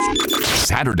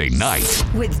Saturday night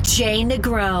with Jay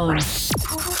Negron.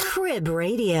 Crib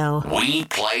Radio. We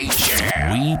play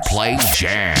jams. We play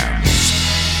jams.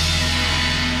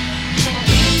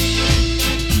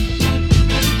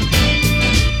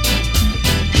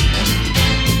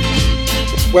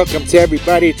 Welcome to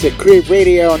everybody to Crib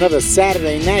Radio, another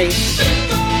Saturday night.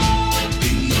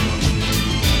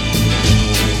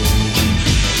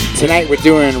 Tonight we're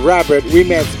doing Robert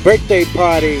Remet's birthday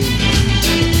party.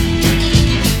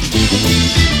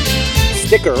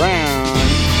 Stick around.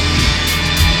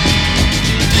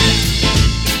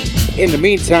 In the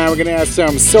meantime, we're gonna have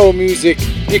some soul music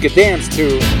you can dance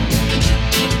to.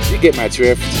 You get my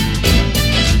drift.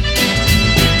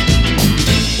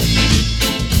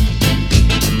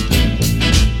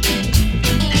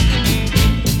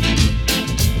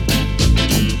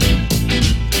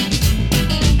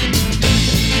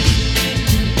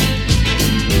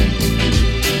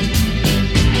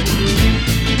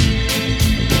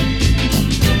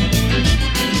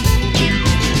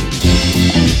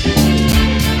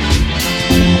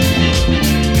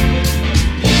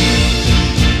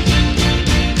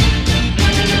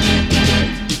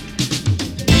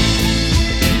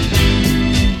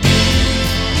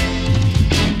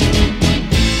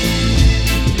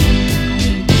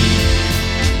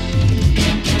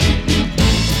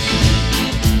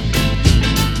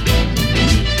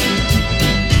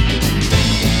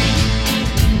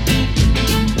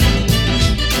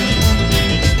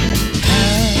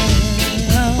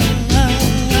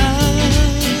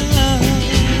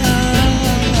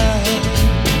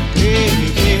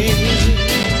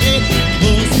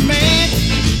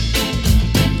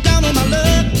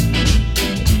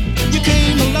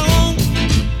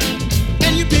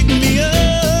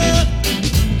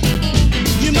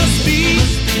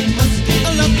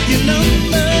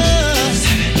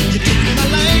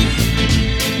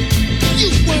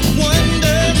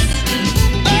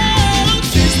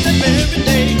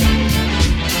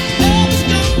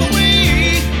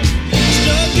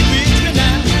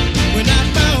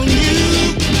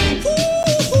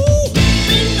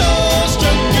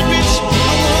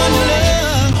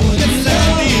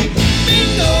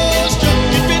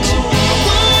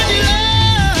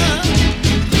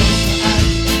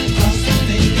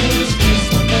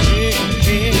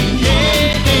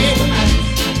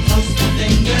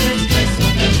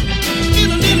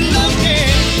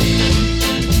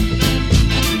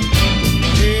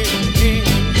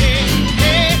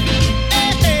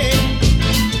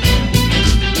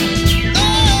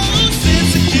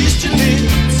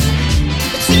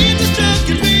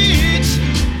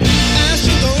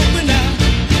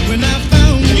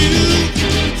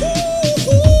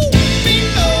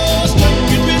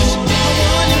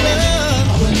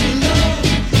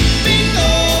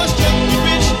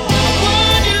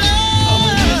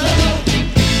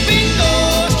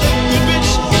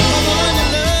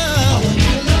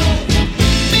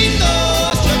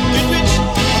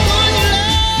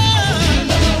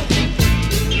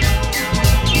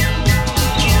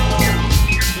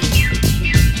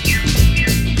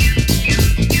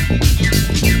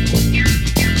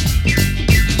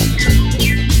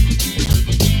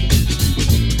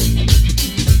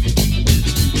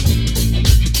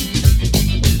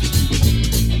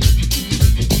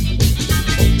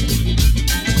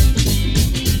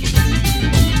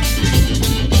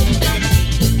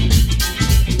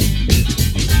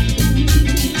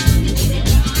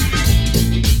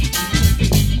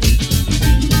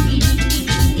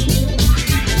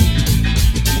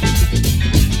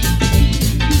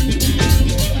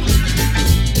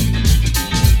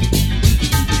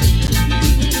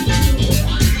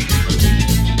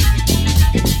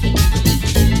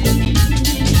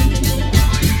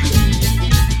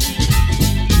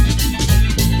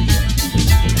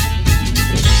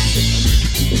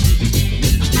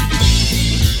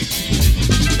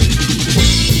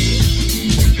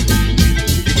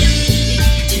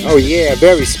 Oh yeah,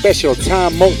 very special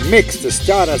Tom Moulton mix to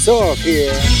start us off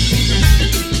here.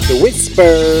 The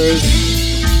Whispers.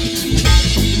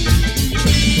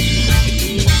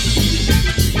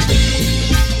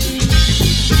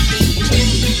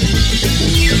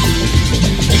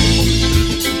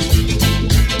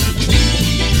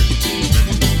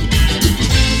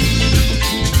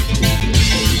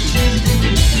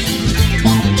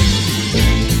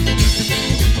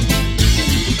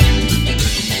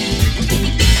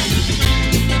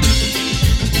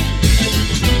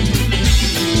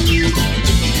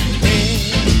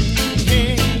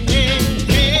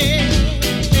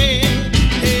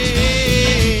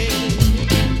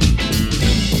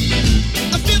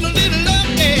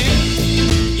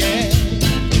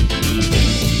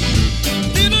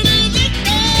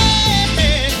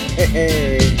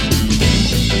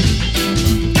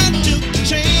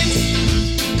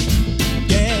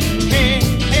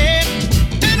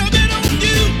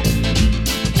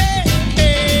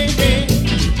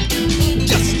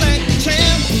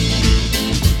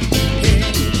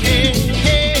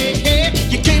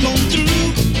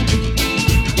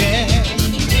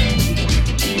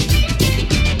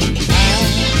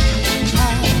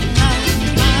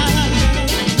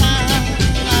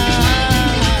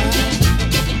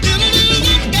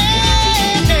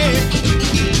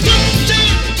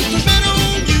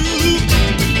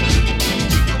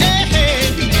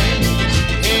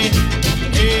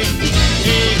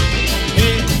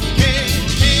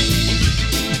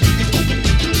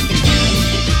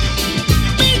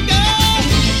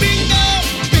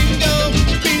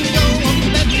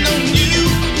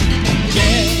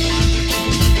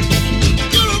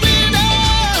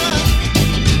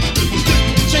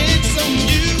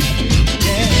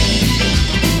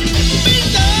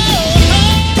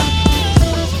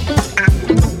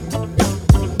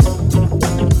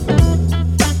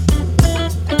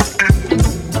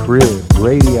 Crib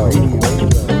Radio.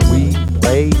 We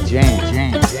play jam.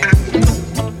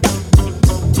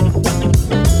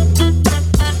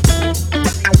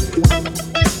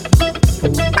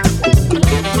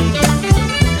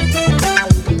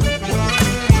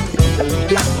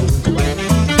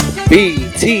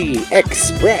 BT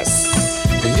Express.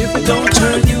 If it don't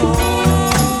turn you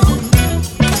on,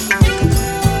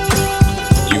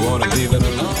 you ought to leave it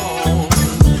alone.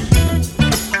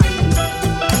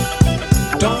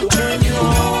 Don't turn you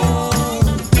on,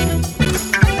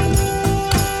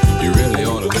 you really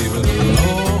ought to leave it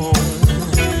alone.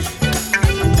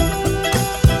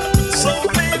 So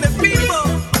many people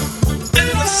in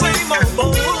the same old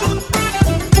boat.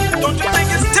 Don't you think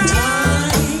it's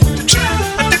time to try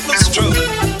a different stroke?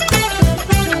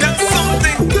 Got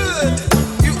something good,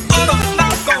 you ought to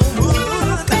knock on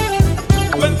wood.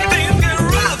 When things get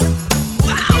rough,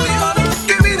 wow, you ought to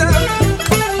give it up.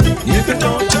 If it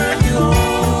don't turn you on,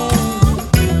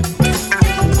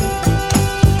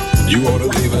 you ought to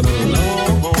leave it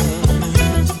alone.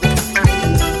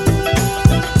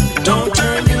 Don't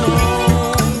turn you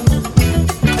on,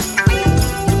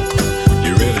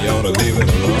 you really ought to leave it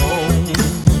alone.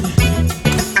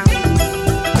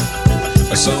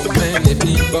 So many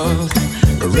people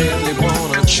really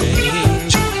wanna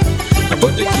change,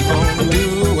 but they keep on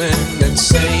doing that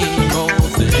same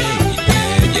old thing.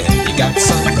 Yeah, yeah, you got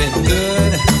something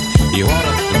good, you ought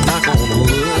to knock on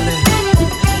wood.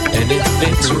 And if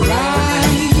it's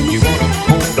right, you ought to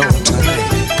hold on tight.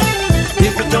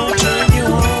 If it don't turn you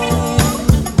on,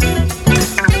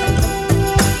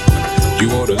 you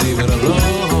ought to leave it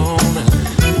alone.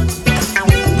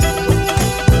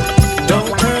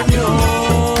 Don't turn you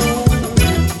on,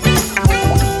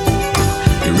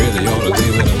 you really ought to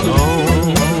leave it alone.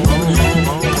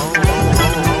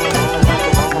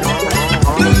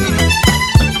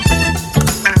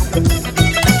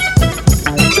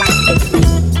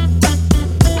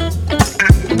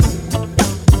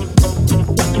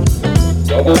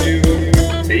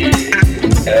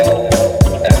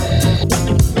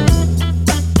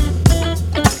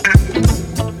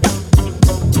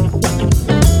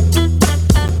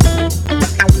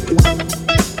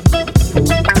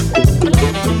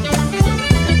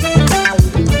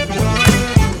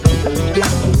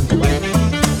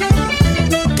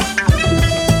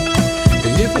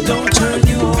 If it don't turn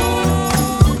you on,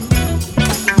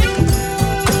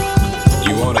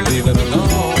 you ought to leave it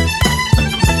alone.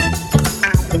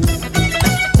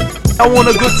 I want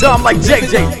a good time like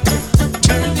JJ.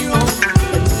 Turn you on,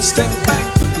 step back,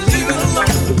 leave it alone.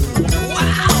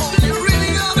 Wow, you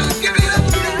really ought to give it up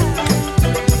now.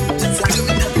 Listen to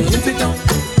me now. If it don't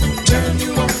turn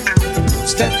you on,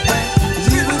 step back,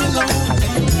 leave it alone.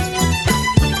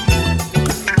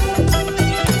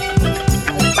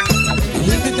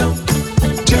 If it don't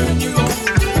turn you on,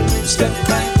 step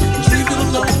back, leave it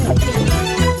alone.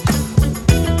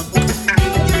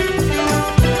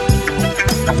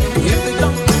 If it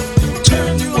don't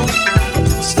turn you on,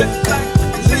 step back,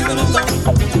 leave it alone.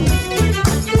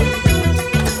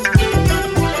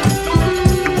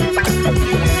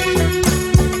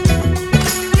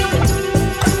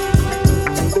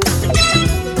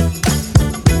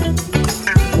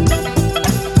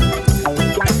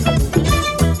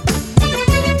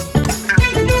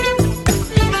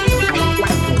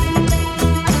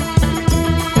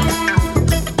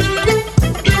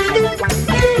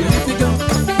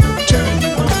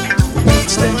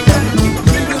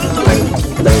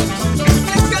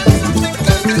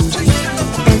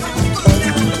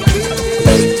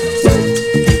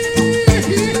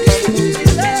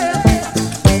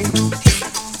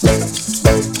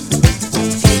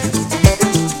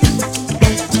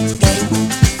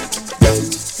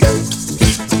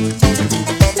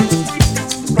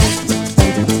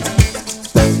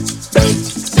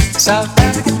 South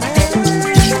African man,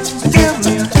 give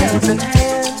me a helping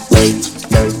hand.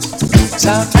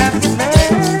 South African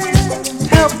man,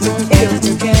 help me if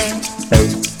you can.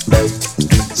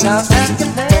 South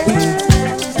African man,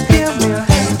 give me a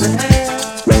helping hand.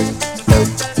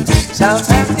 South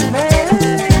African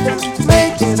man,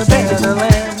 make it a better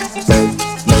land.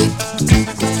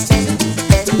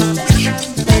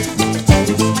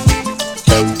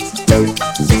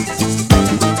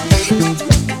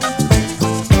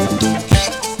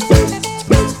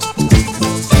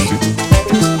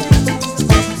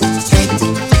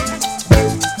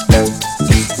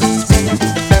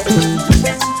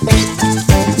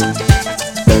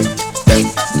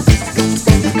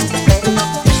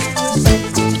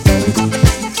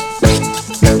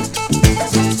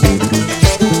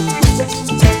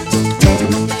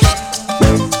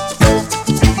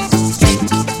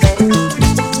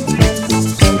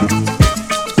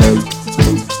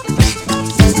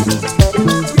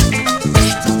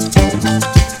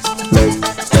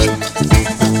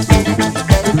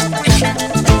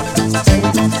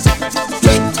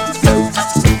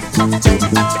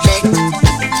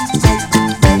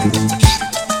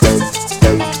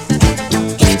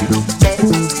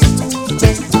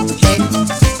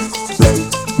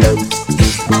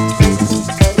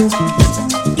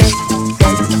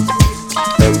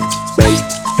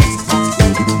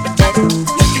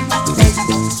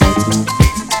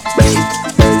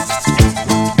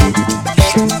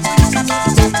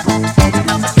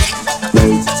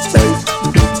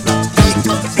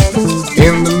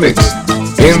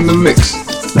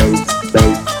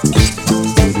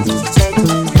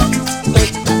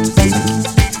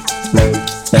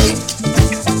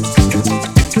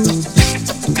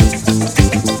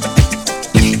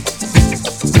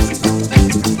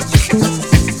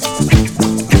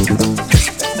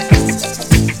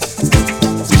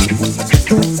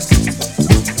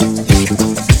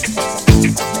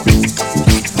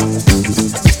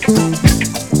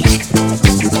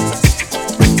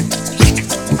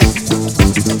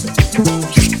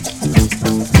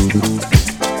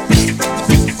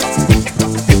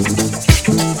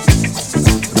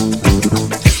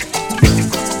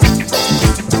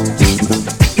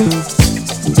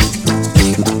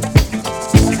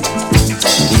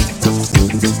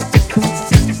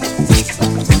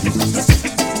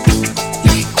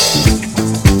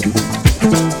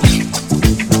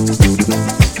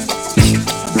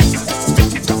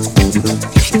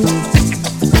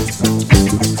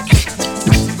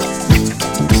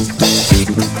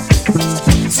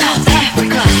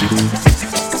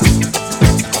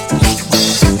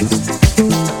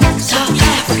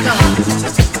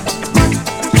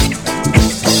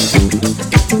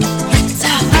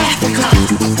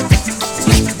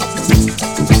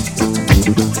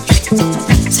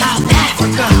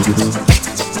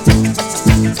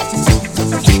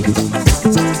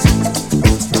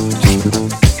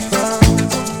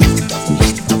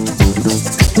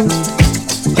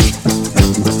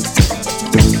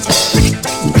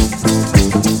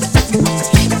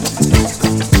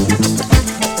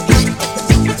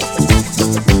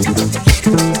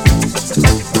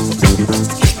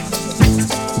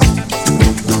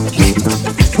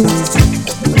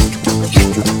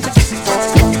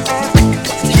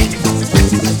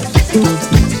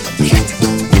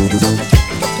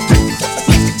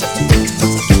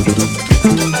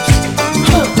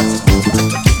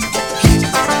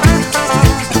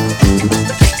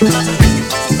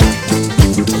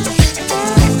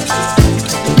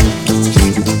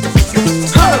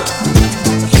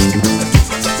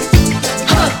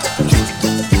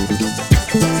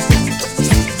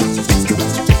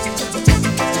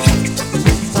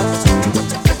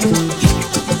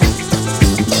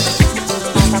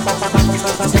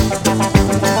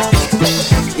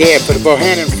 Yeah, for the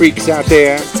Bohannon freaks out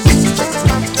there,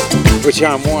 which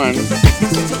I'm one.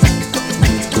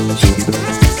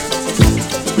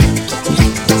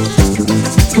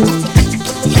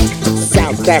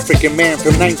 South African man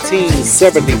from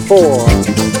 1974.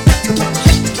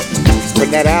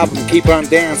 From that album, Keep On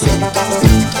Dancing.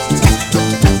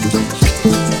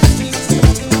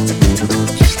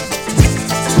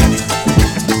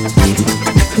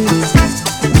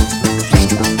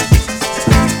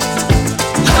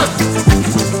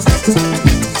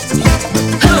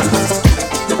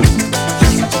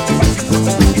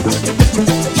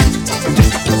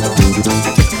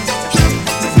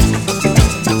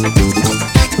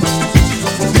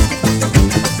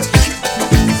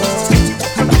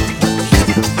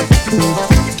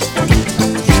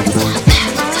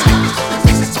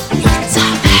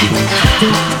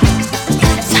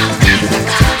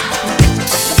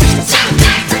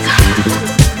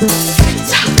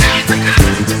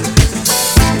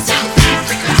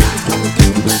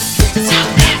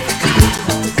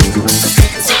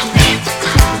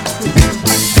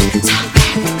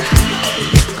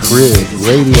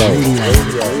 Radio.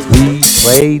 We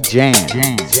play jam.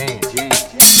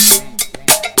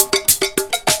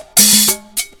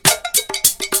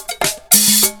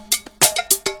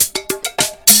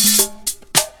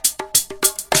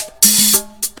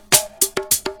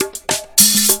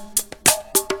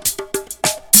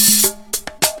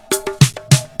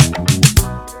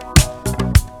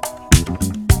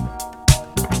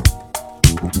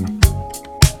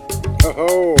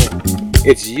 Oh,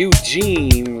 it's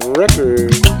Eugene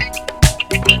record.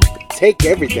 Take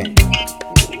everything.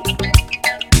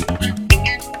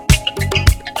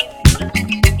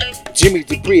 Jimmy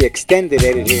DePre extended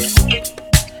edit here.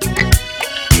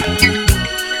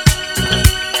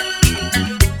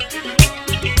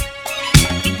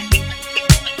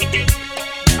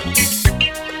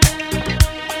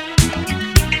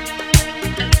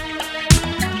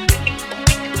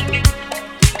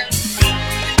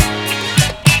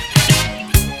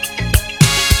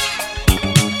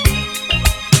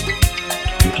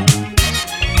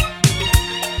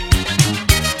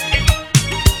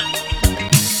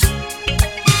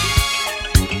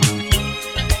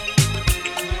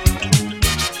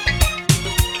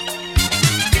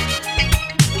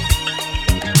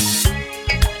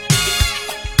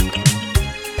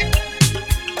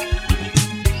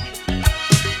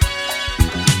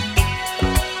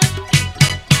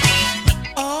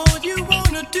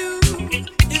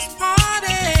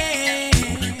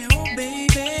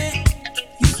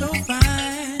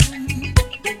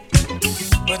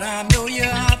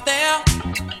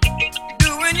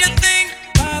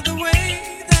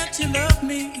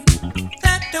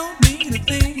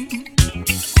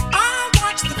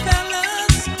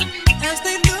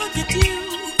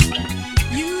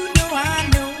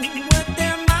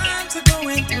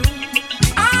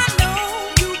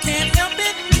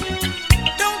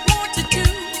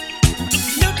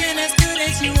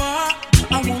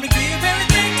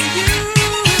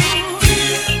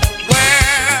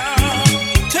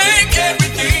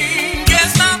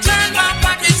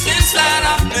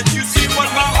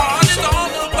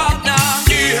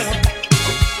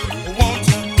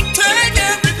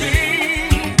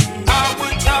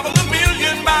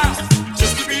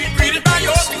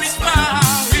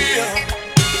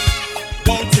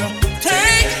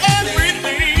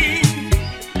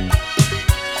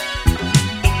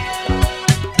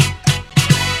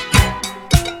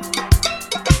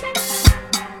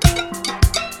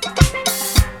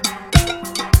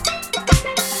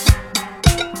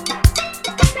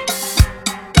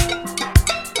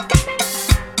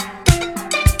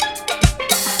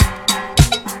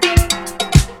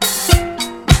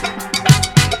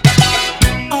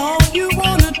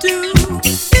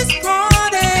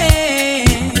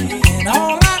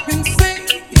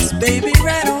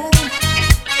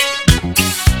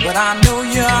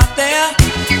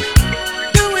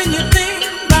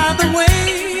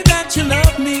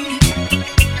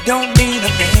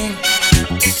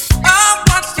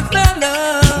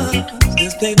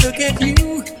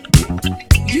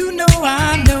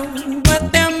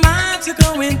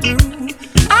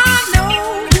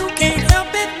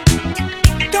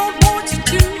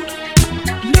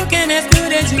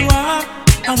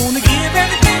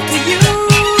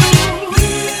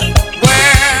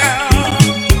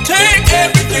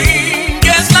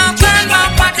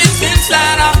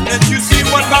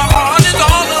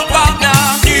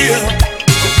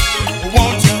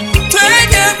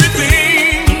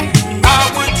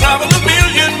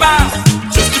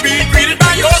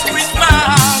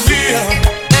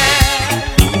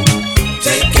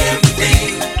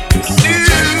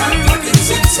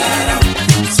 Inside out,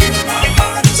 see what my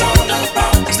heart is all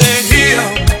about. Stay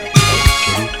here.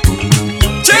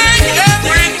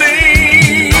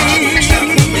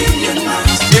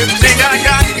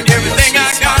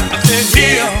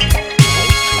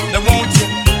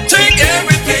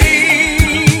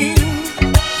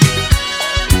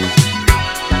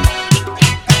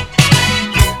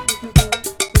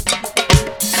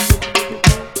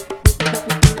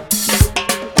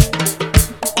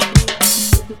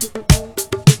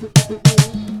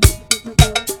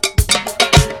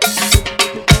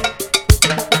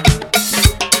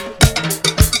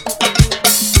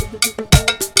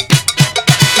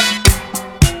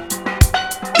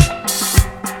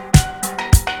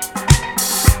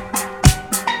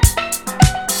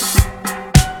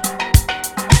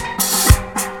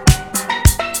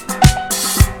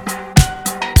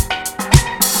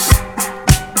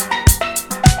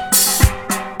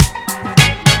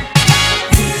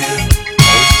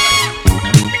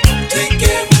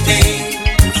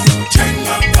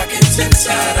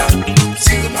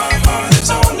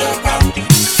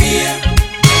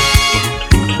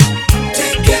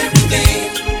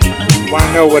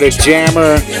 know what a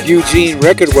jammer Eugene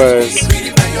record was,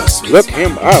 look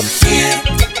him up.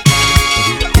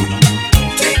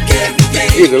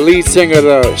 He's the lead singer of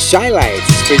the Shy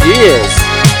Lights for years.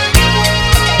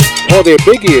 All their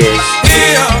big years.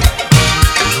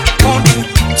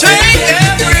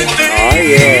 Oh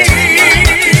yeah.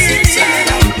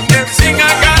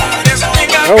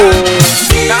 Oh.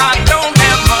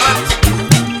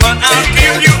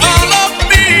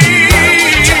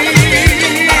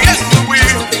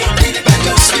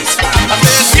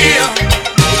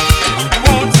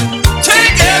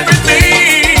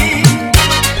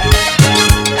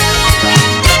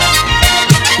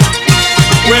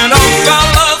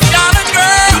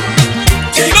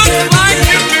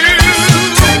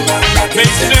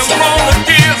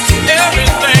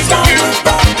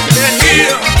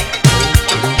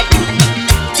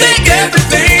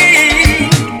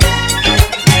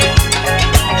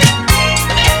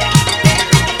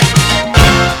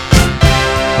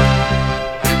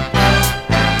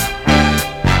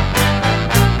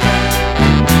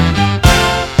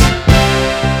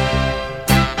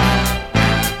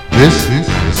 This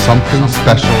is something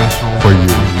special for you.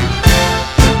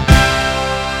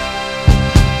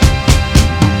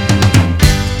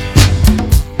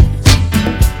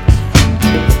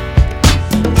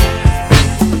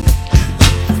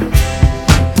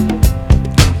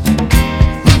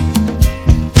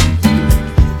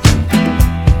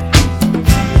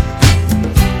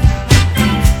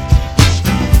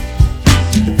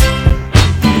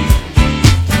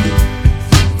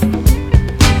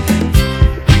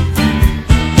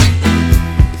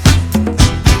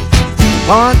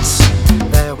 Once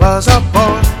there was a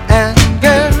boy and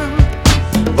girl.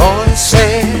 Boy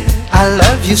said, I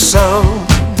love you so.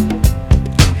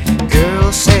 Girl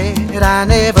said, I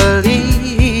never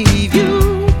leave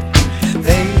you.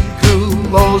 They grew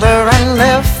older and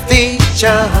left each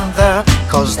other,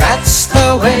 'cause that's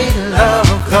the way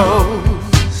love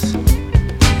goes.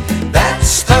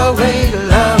 That's the way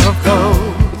love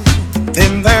goes.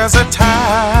 Then there's a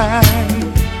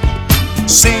time,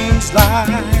 seems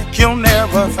like you'll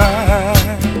never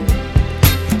find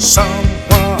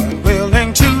someone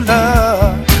willing to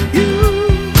love you.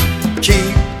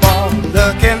 Keep on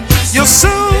looking, you'll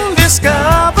soon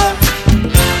discover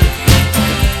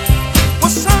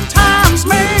what sometimes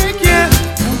make you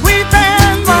weep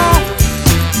and moan.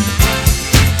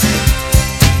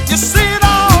 You sit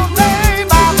all day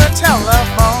by the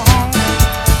telephone,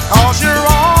 'cause you're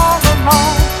all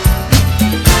alone.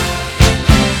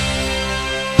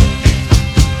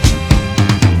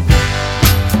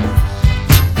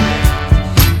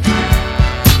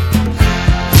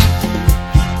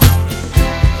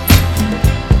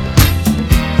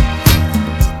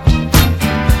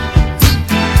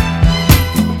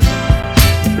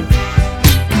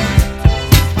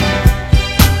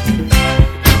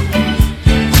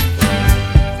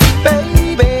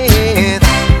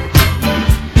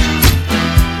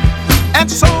 And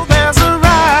so there's a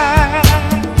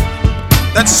rhyme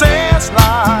that says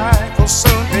life will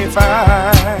soon be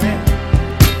fine.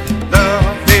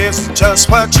 Love is just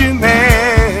what you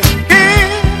make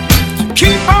it.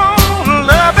 Keep on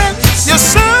loving, you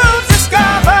soon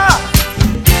discover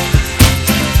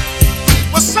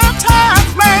will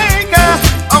sometimes make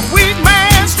a weak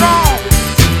man strong.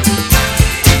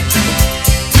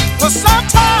 Will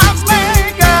sometimes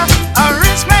make a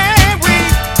rich man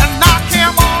weak and knock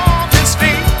him off his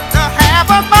feet to have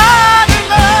a mighty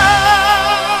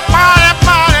love. Mighty,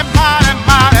 mighty, mighty,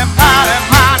 mighty, mighty,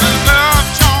 mighty love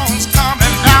Jones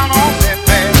coming down on me,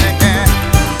 baby.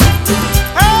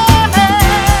 Hey,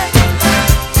 hey.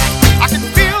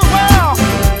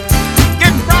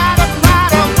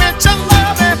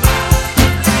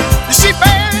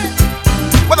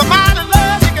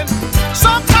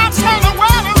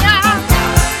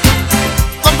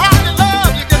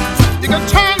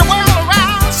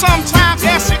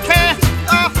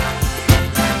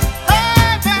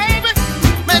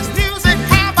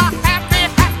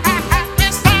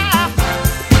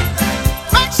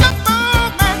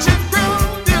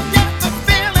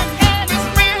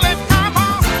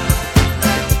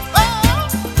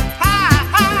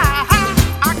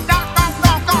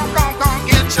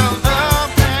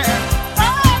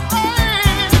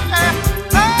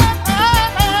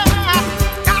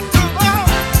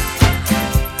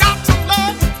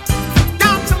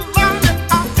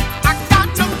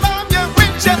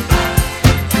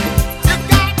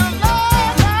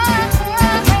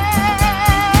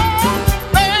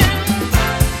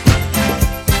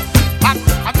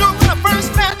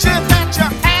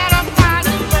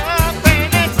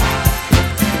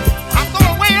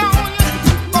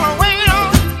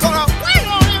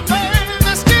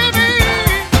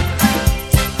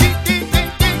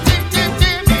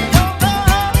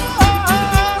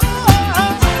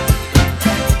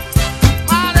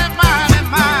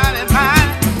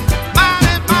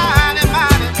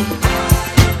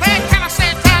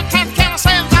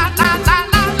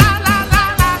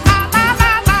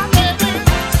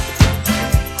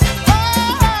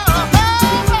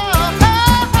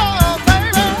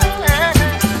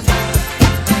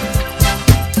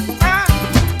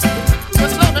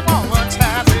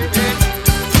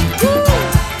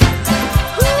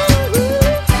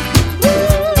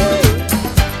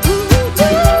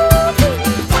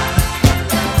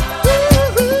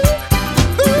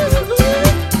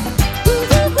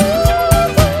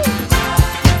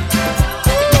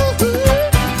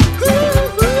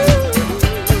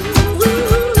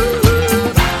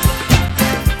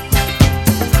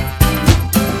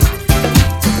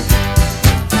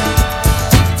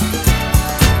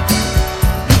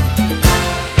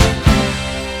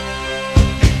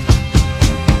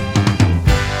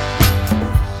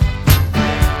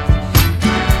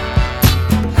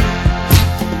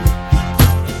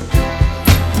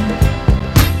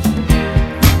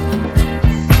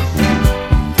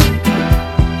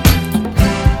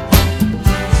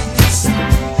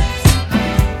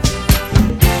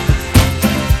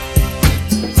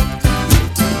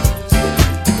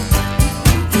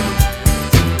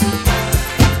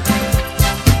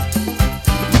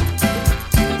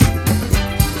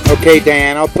 Okay,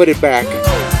 Dan, I'll put it back.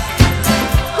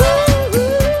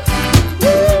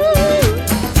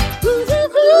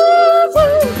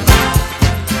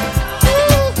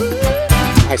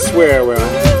 I swear I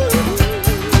will.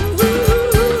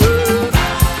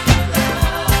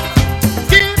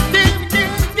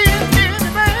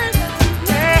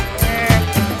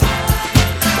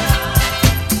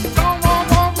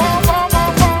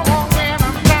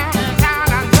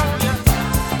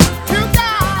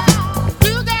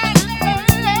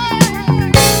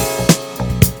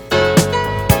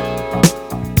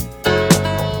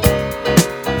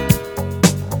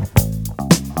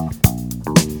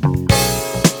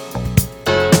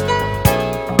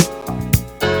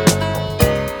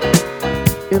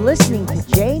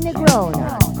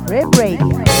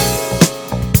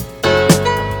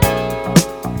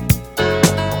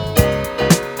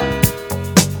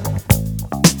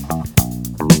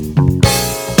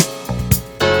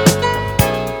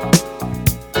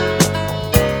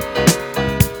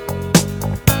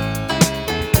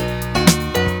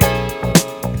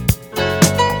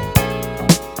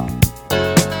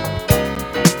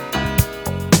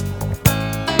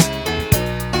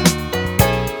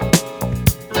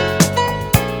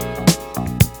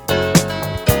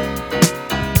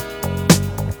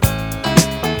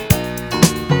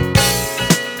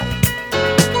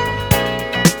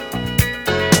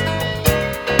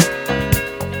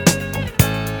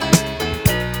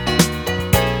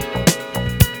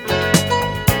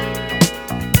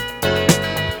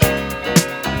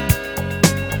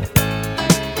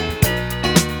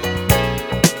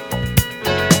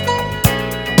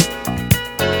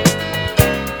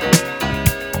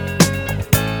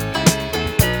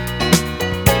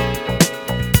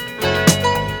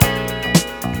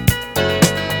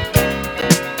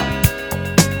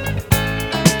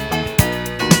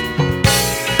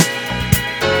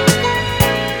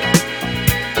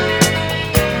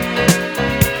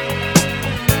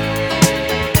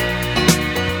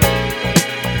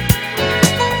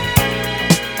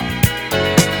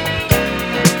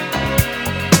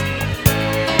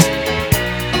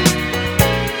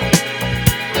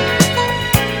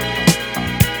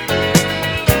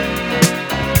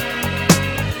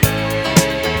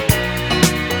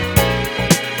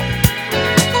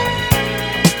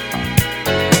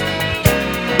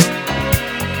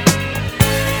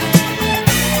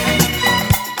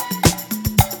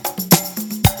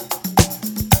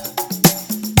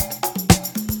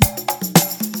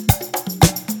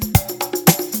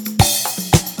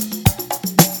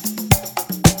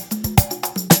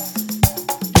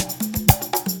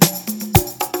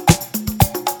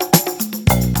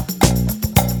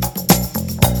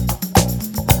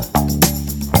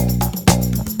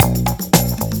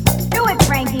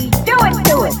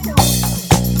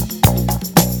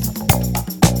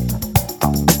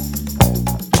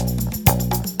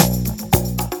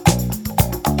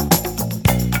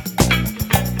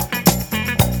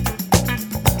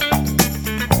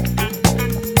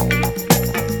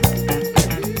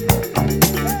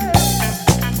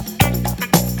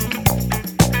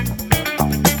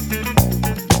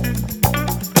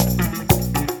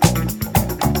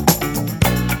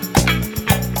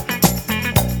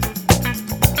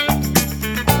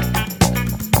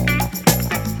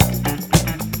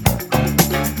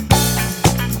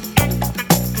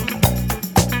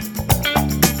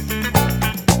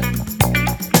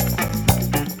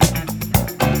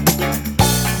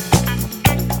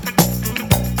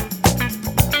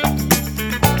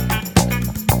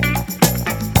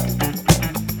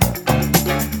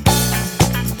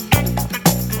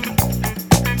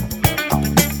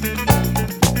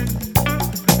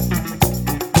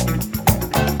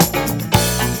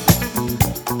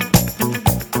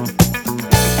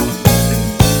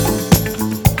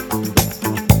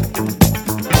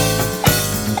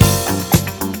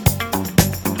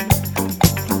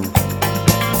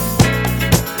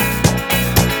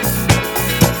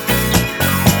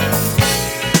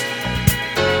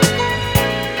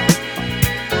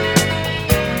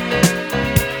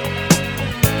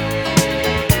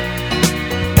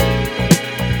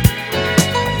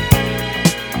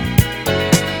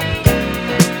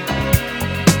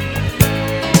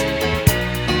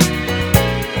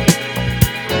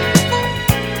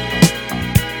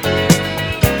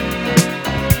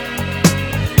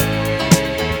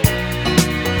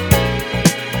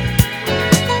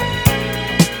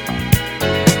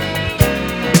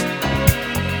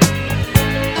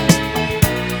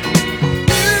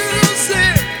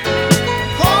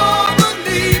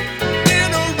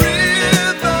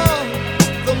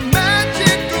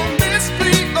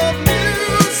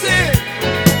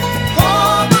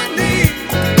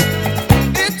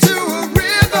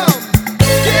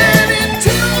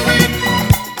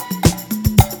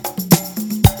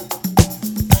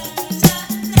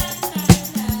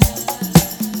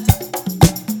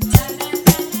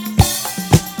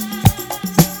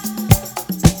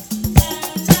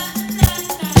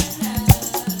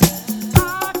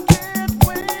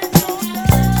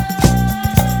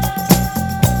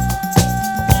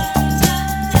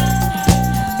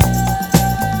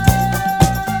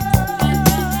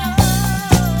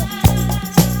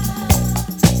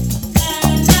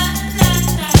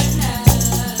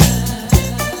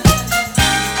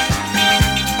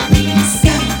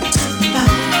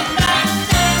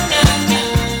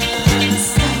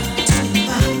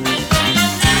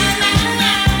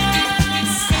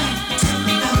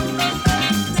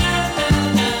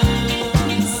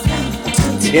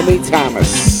 Timmy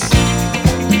Thomas.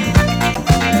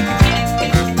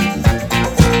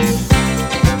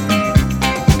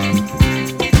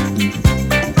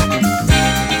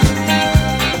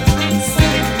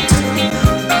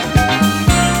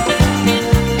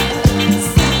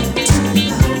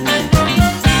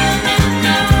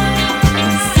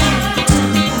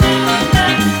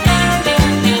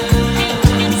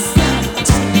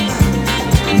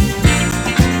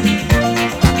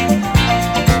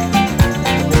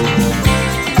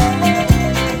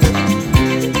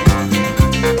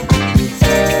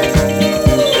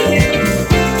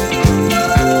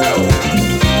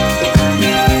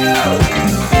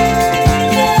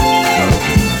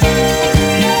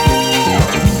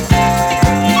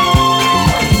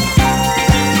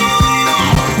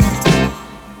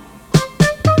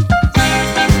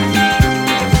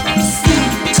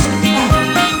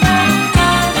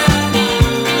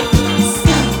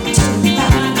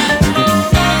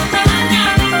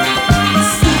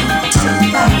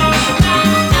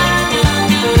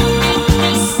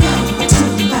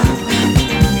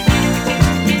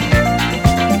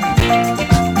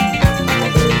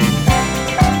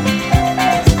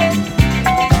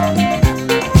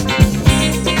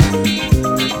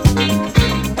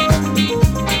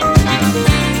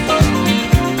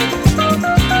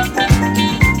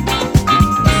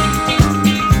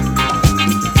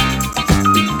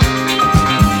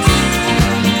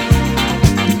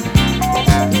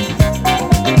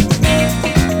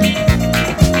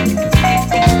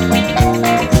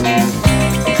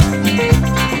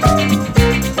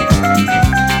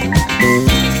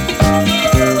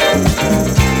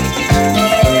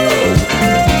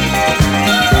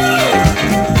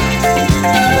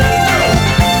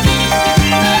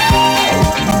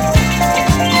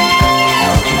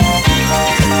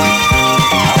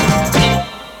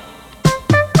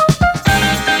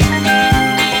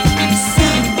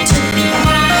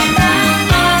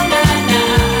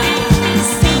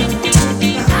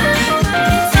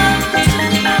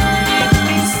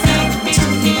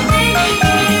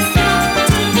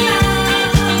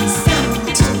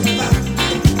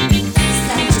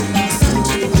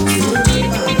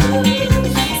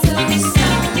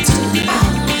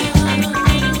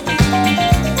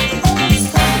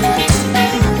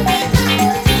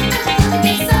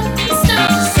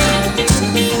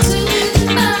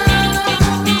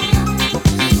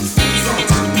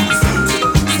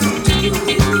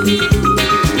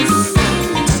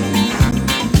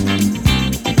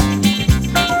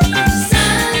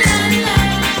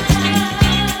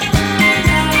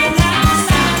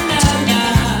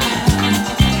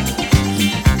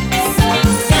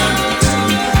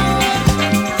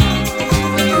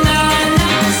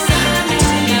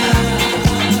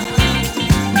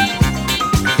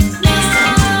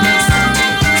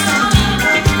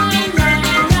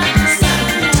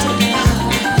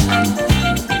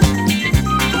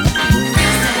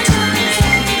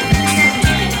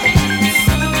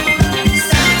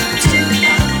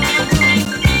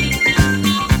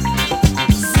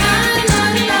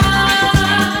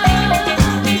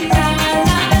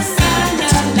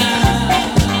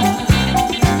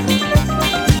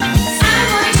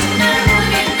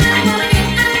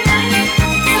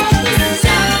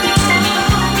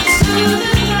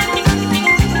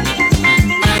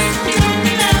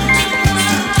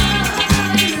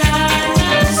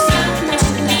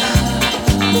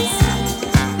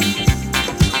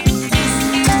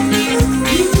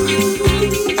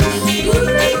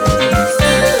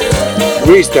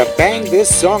 We used to bang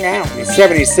this song out in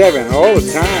 77 all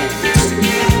the time.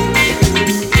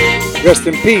 Rest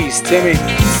in peace, Timmy.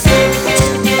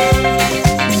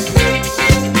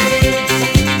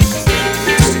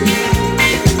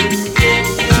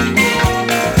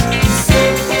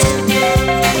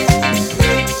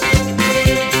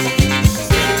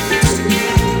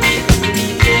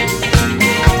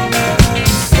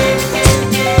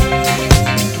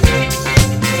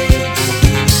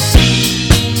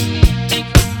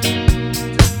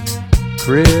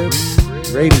 Crib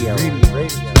Radio.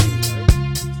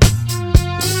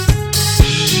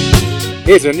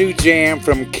 Here's a new jam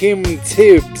from Kim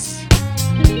Tibbs.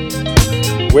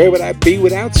 Where would I be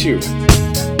without you?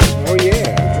 Oh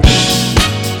yeah.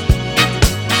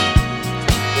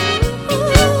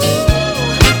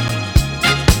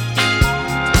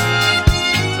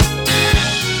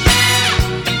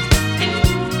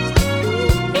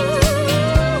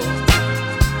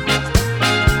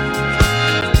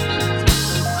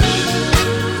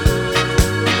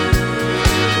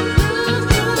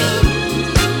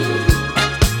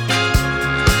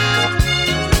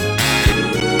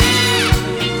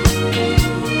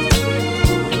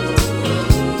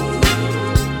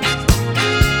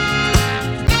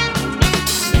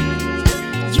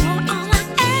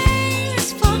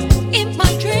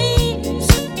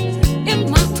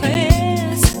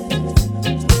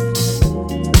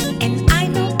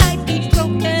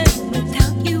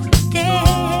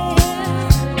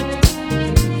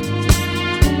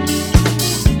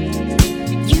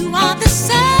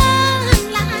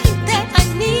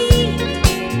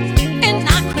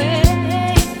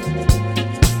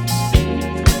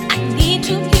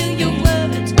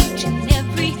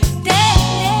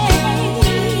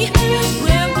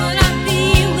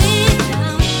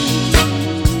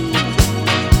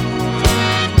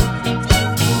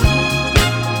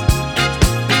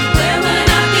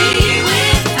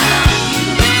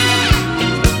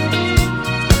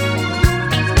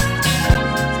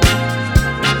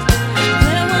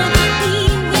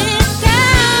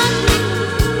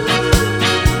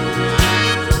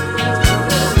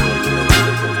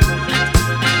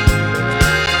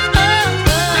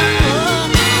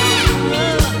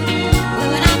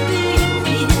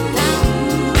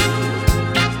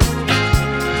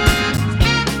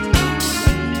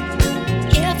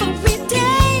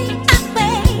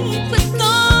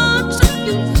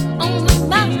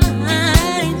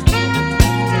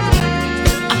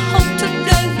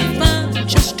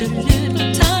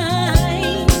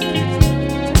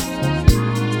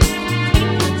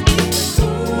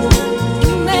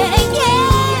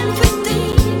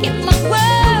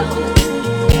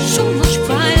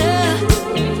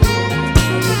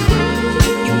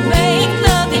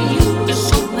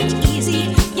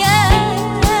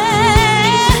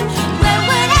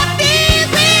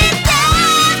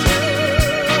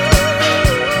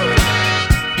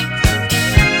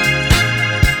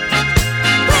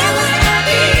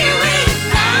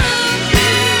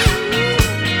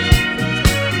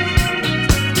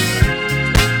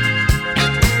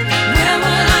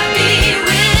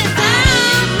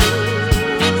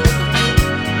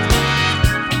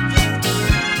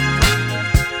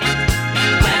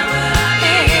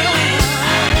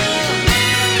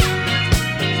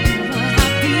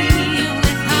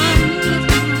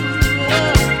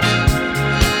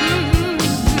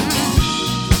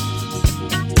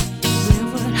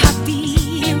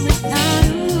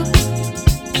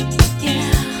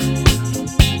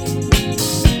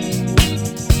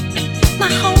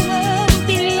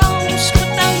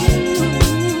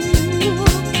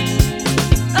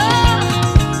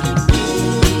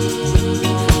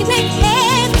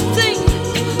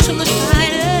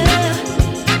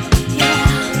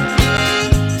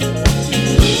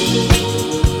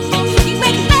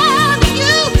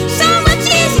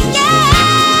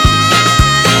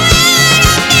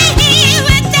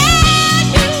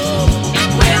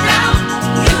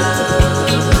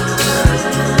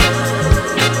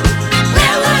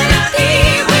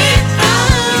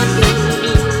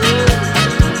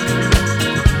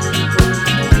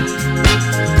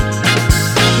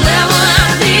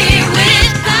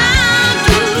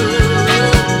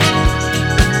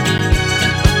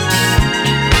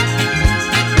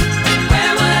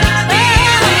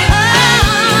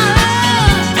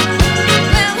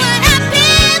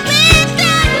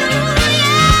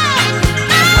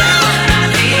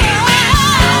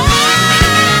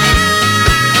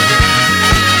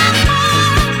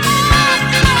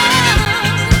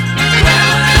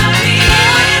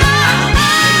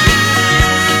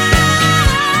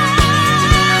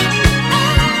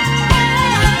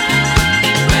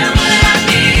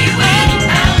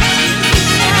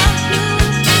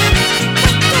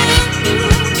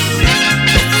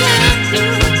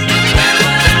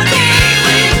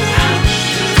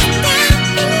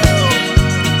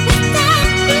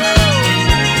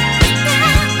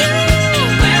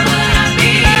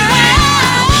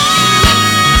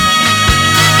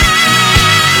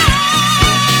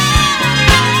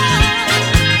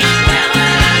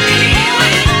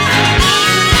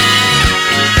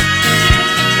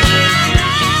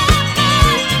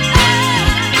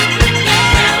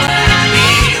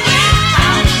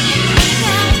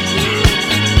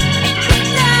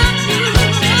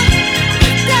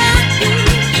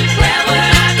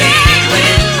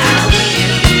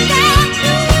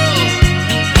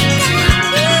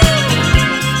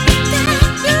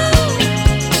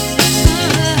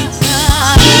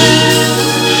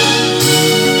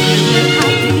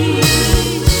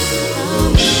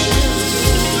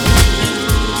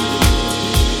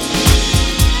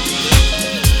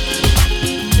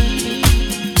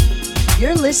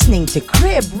 listening to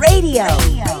Crib Radio.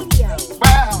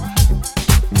 Well,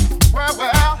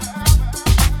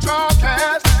 talk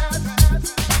fast,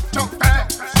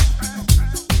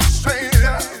 straighten it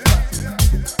up,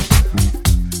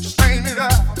 straighten it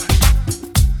up,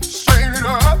 straighten it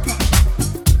up,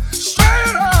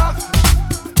 straighten it up,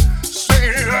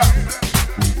 straighten it up.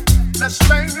 Let's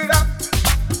straighten it up.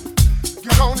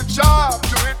 Get on the job,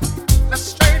 do it. Let's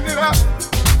straighten it up.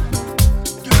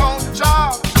 Get on the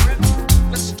job, do it.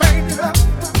 Let's straighten it up.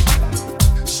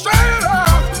 Straighten it up.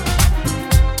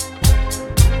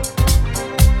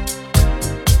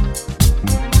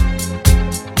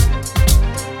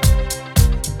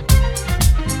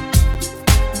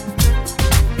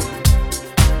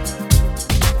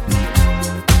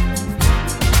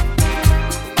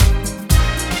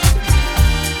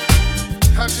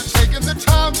 Have you taken the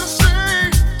time to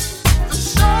see the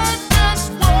shine this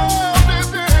world is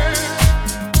in?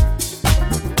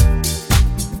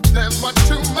 There's much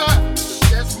too much,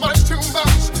 there's much too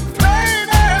much pain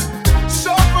and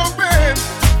suffering.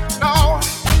 No,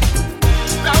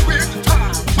 now we're the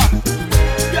time.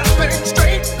 Get things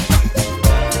straight.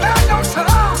 There's no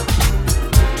time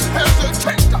to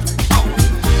hesitate.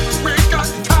 We got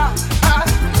time.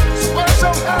 Swear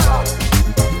somehow.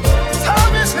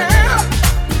 Time is here.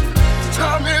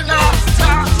 Tell me now,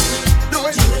 time. Do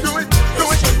it, do it, do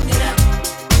it.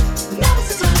 Now's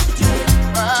the time to do it.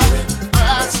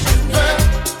 Let's straighten it up.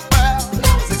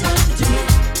 Now's the time to do it.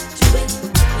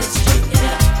 Let's straighten it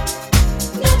up.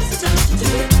 Now's the time to do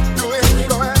it. Do it,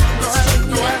 do it,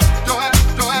 do it, do it,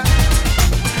 do it.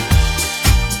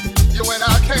 You and I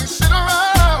can't sit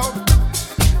around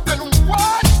and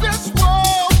watch this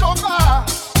world go by.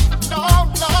 No,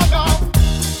 no, no.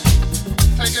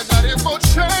 Thinking that it will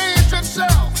change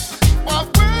itself while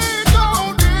we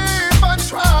don't even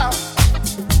try.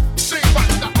 See, but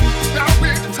now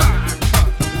we're the time.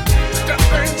 Get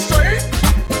things straight.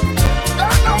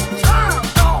 There's no time,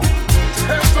 no, to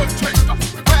hesitate.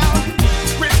 Well,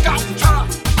 we got time.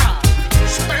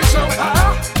 Stay so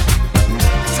high.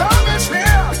 Time is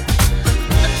here.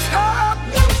 The time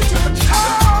is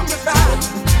now.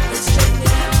 Let's straighten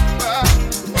it up.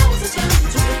 Now's the time to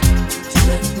do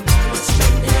it. Let's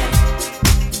straighten it up.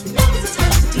 Now's the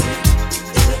time to do it.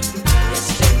 Let's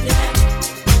straighten it up.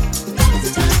 Now's the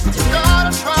time to do it.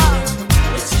 Gotta try.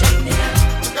 Let's straighten it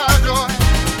up. Gotta do it.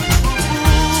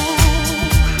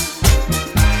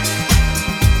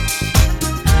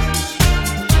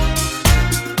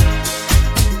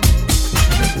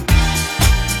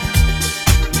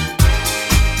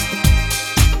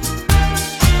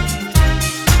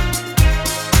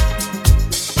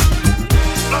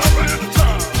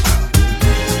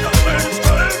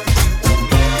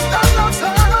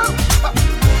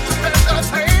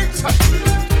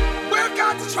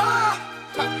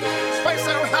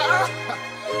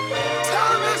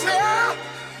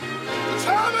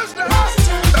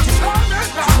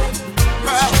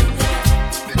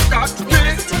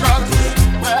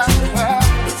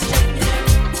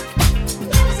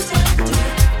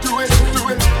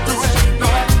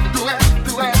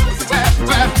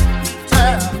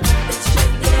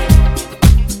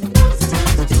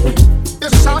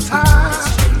 It's our time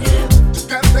to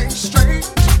get things straight.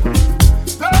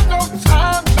 There's no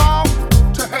time now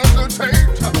to hesitate.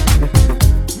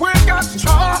 We got to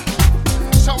try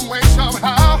some way,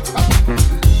 somehow.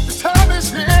 The time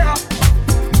is here.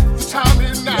 The time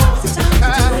is now.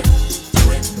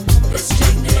 Let's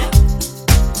straighten it up.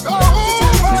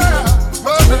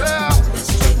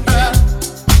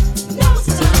 Now's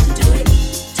the time to do it.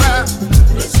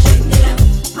 Let's straighten it up.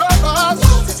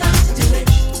 Now's the time to do it.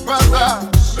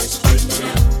 Let's straighten it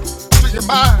up. Do you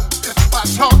mind if I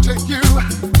talk to you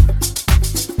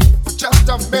for just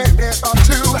a minute or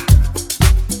two?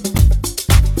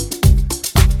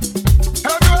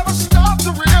 Have you ever stopped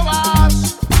to realize,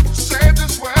 say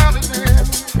this world is in?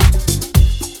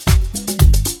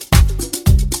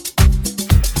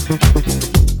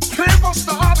 People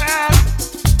starving,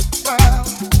 well,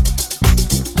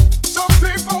 some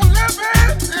people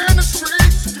living in the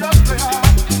streets, yes they are.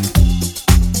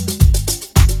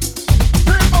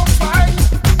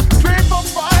 People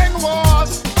fighting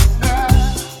wars, yeah.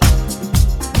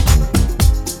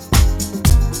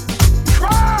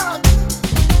 Crime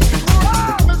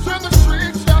is in the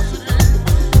streets, yes it is.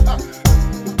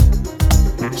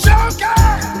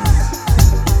 Junkies,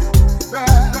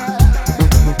 yeah.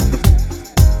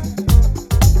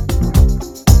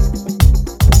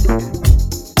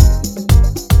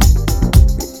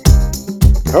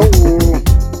 Oh,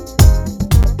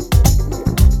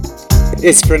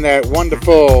 it's from that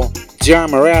wonderful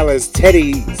John Morales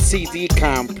Teddy CD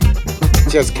comp.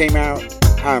 Just came out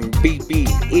I'm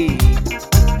BBE.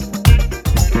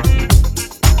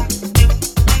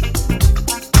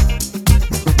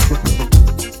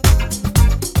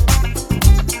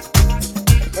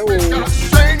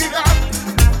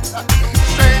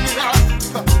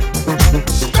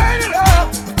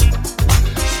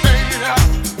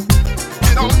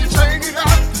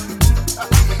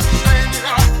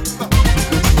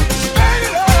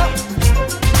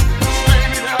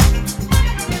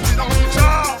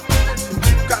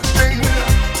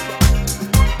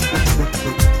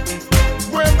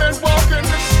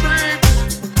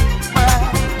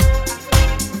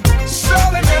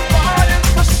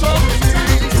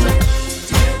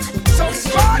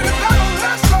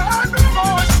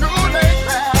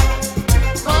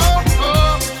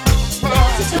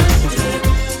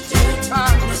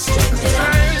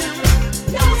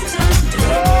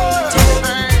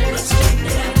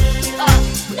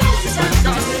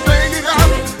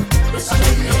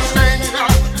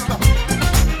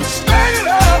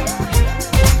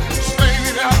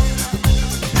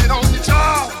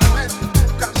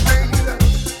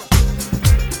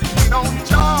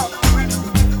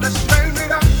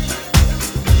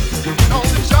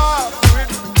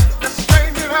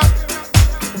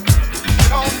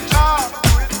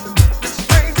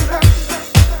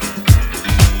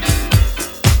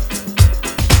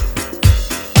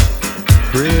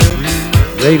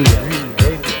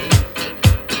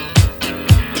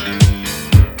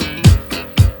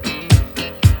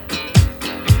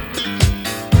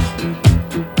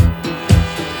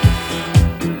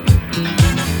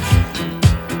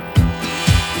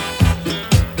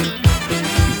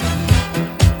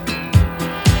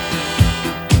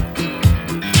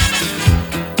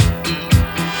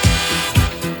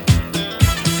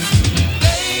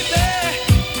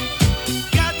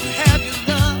 Got to have your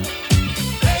love,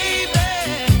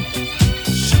 baby.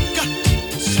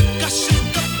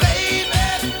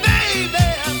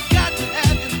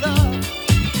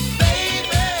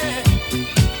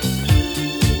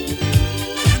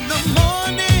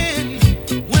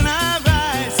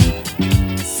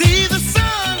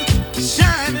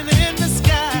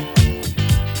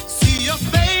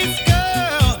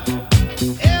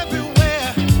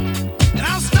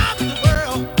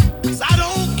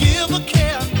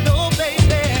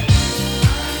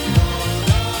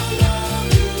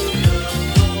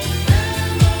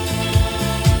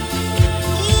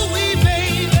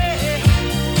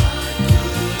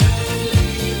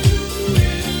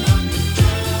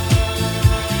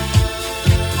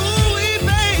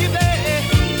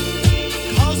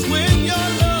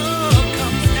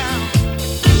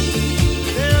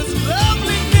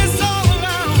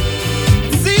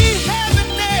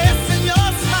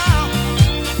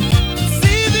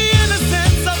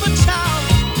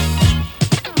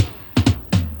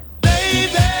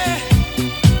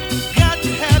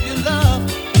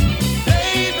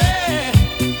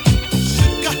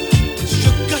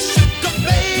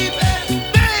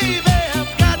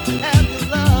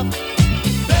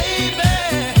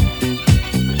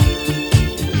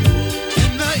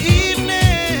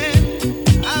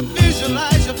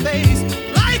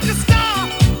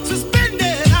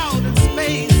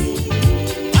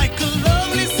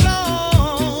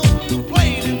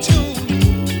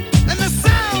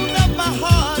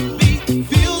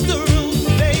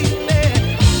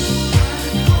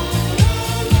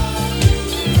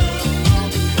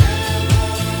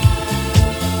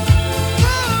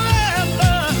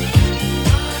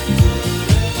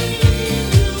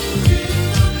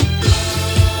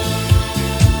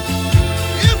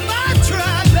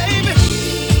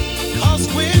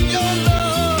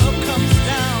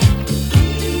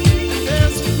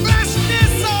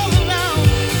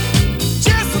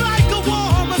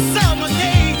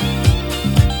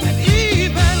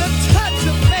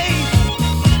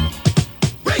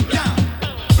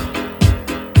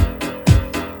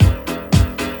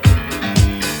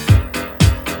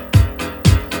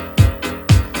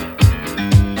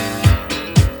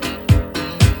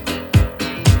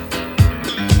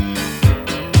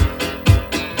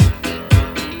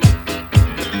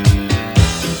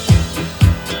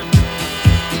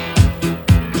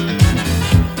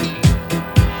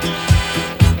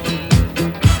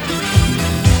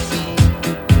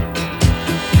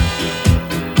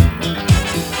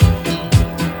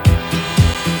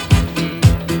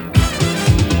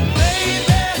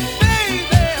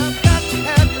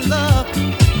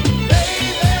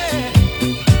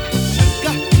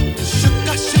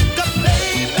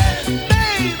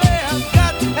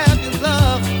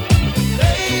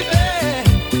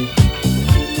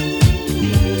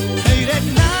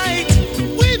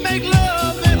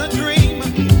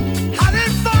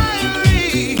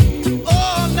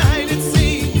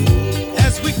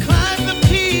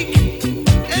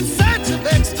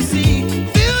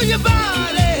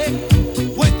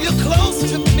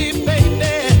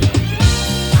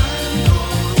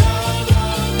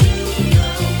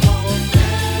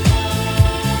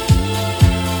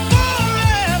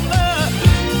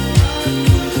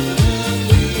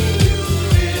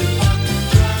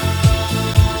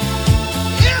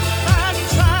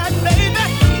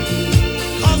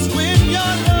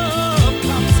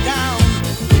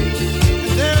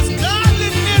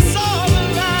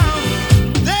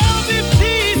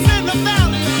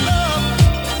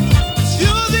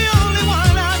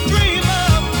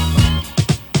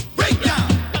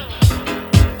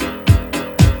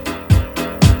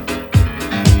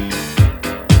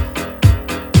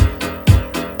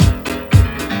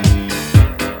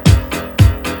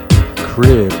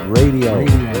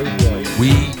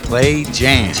 We play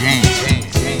jam.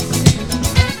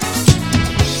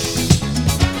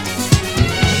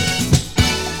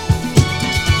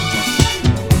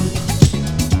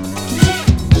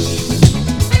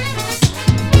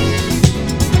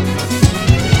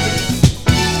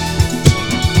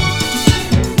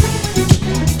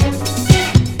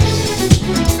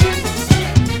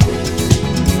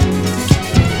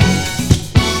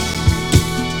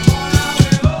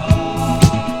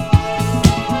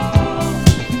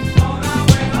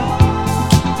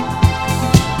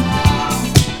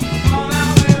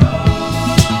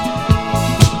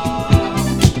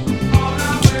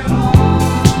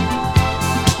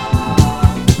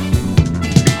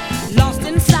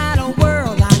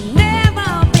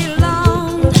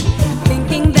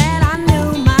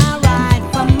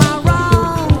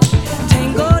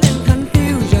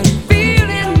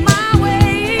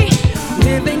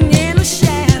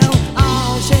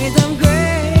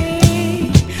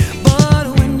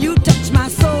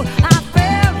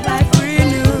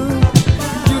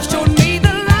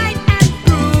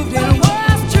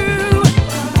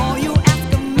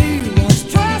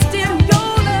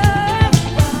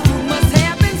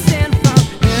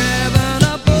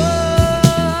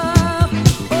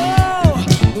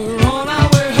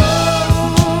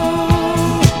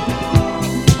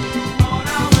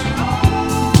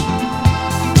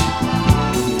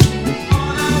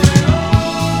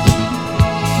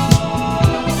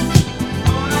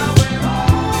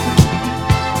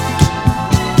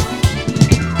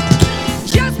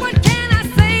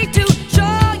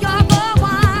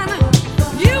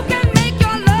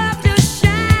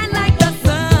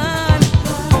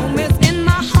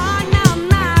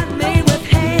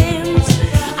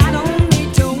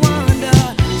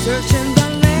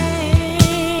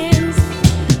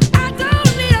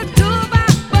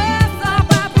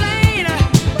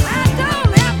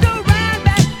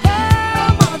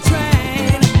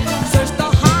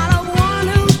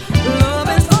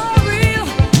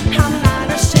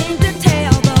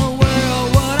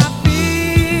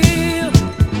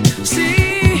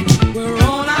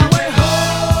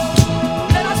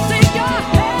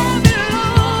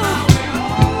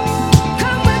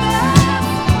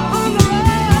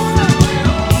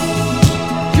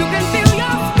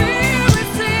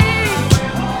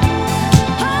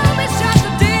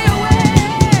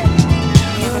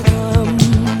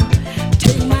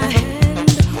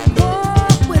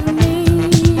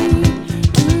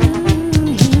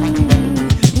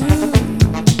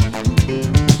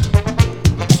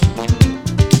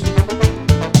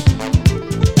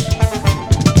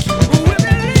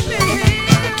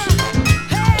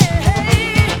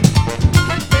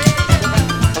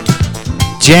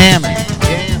 Jamming.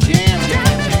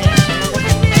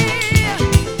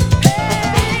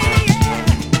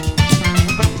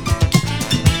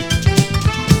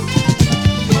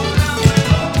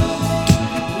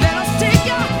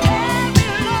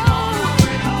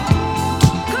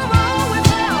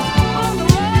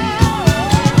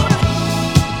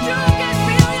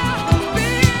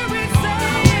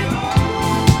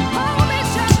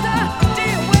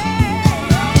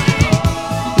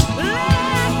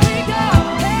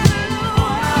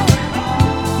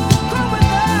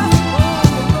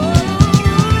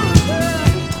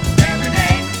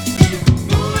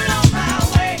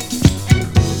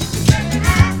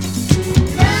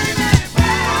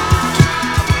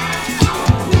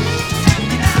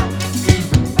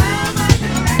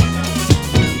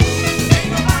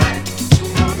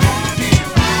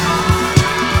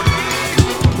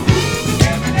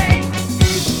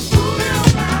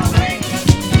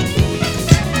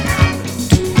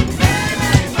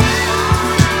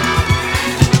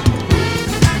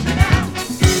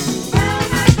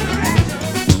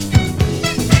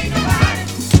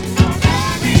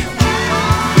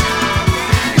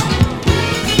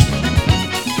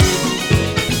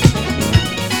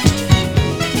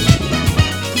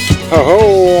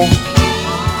 Ho-ho!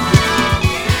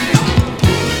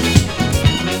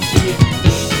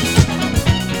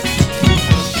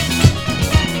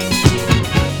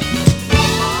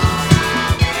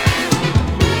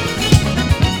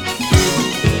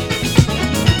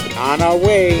 On our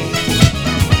way.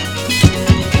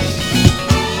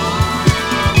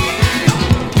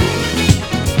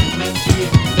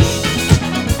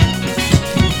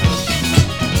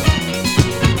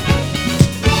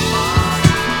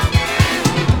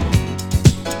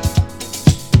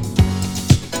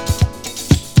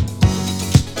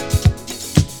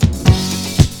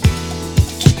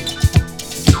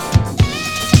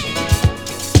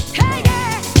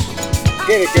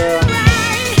 Get it, girl.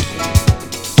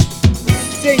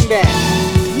 Sing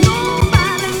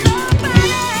that.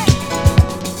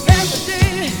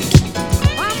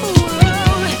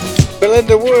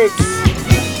 the woods.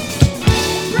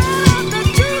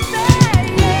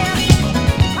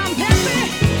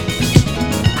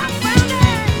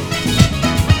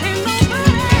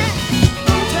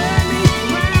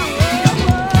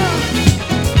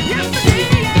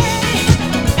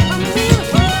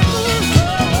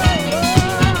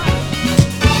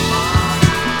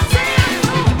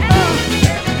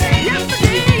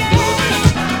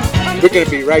 We're going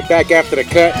to be right back after the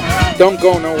cut. Don't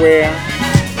go nowhere.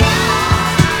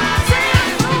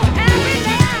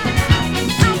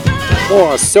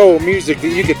 More soul music that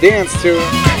you can dance to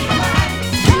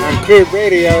on Krivit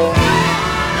Radio.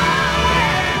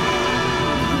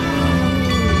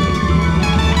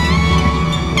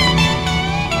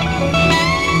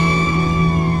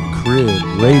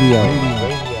 Krivit Radio.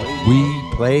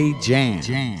 We play jam.